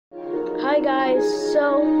Hi guys,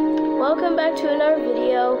 so welcome back to another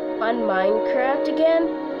video on Minecraft again.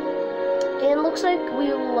 And looks like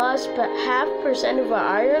we lost about 0.5% of our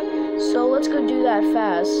iron, so let's go do that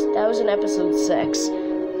fast. That was in episode 6.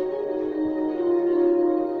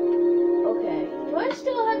 Okay, do I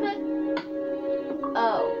still have that?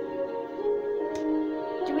 Oh.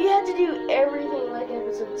 Do we have to do everything like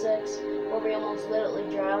episode 6, where we almost literally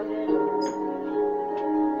drowned in?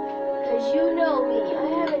 Because you know me, I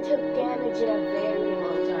haven't took damage in a very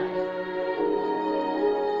long time.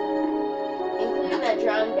 Including that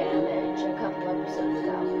drown damage a couple episodes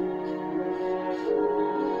ago.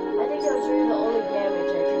 I think that was really the only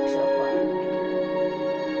damage I took so far.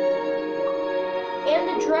 And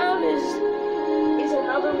the drown is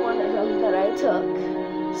another one of them that I took.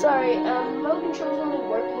 Sorry, remote control's only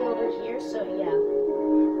working over here, so yeah.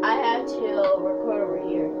 I had to record over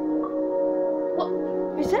here. What?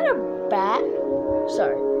 Is that a bat?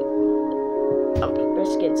 Sorry. I'm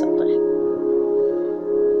risking something.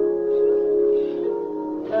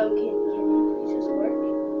 Can you please just work?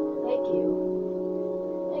 Thank you.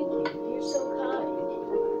 Thank you. You're so kind.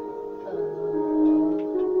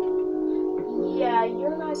 Yeah,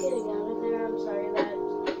 you're not getting out of there. I'm sorry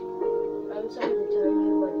to tell you,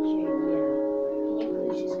 but yeah. Can you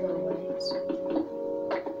please just go away?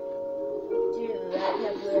 Dude, I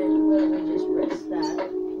can't literally just risk that.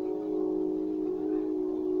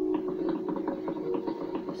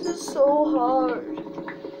 This is so hard.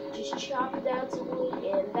 Just chop it down to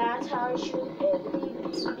me, and that's how I shoot.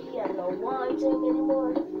 And I don't want to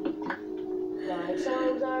anymore. My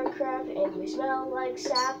songs are crap, and we smell like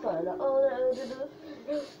sap.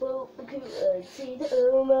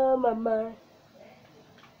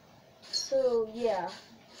 So yeah,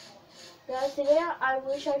 guys, today I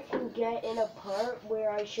wish I can get in a part where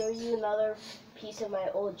I show you another piece of my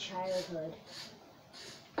old childhood.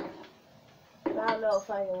 But I don't know if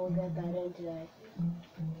I will get that in today.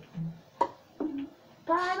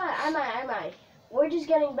 But I might. We're just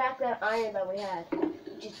getting back that iron that we had.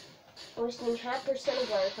 Just wasting 0.5%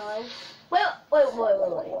 of our time. Wait.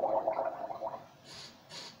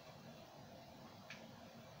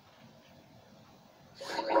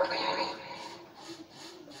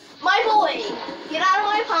 My boy! Get out of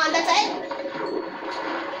my pond, that's it!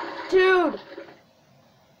 Dude!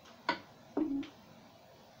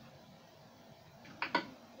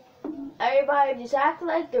 Everybody just act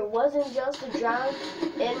like there wasn't just a drown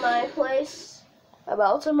in my place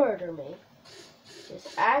about to murder me.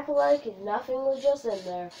 Just act like nothing was just in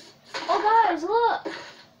there. Oh guys, look!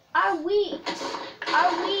 Our wheat!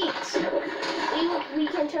 We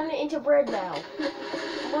can turn it into bread now.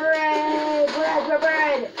 Bread!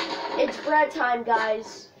 It's bread time,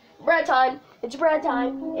 guys. Bread time. It's bread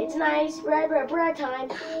time. It's nice. Bread time.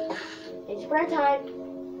 It's bread time.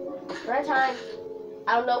 Bread time.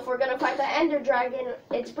 I don't know if we're gonna fight the Ender Dragon.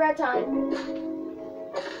 It's bread time.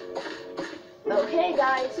 Okay,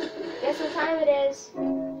 guys. Guess what time it is?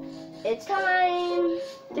 It's time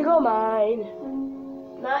to go mine.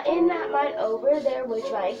 Not in that mine over there, which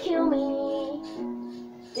might kill me.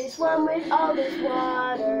 This one with all this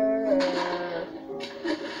water.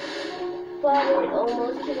 But it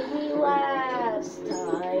almost killed me last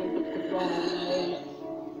time.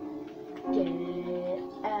 Get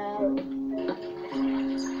out.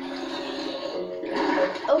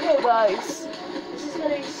 Okay guys, this is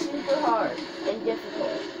gonna be super hard and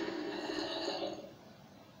difficult.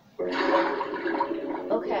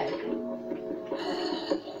 Okay.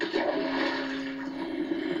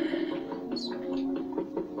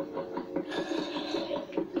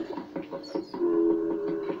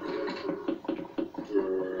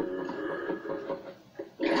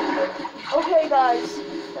 Okay guys,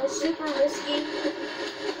 that's super risky.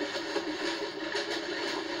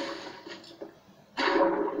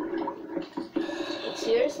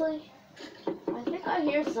 Seriously? I think I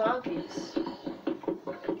hear zombies.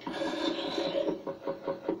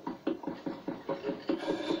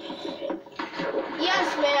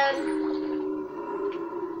 Yes, man!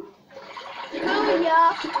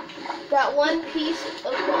 Booyah! Got one piece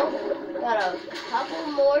of gold. Got a couple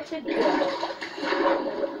more to go.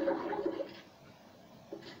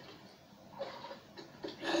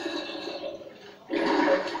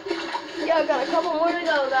 Yeah, got a couple more to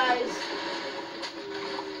go, guys.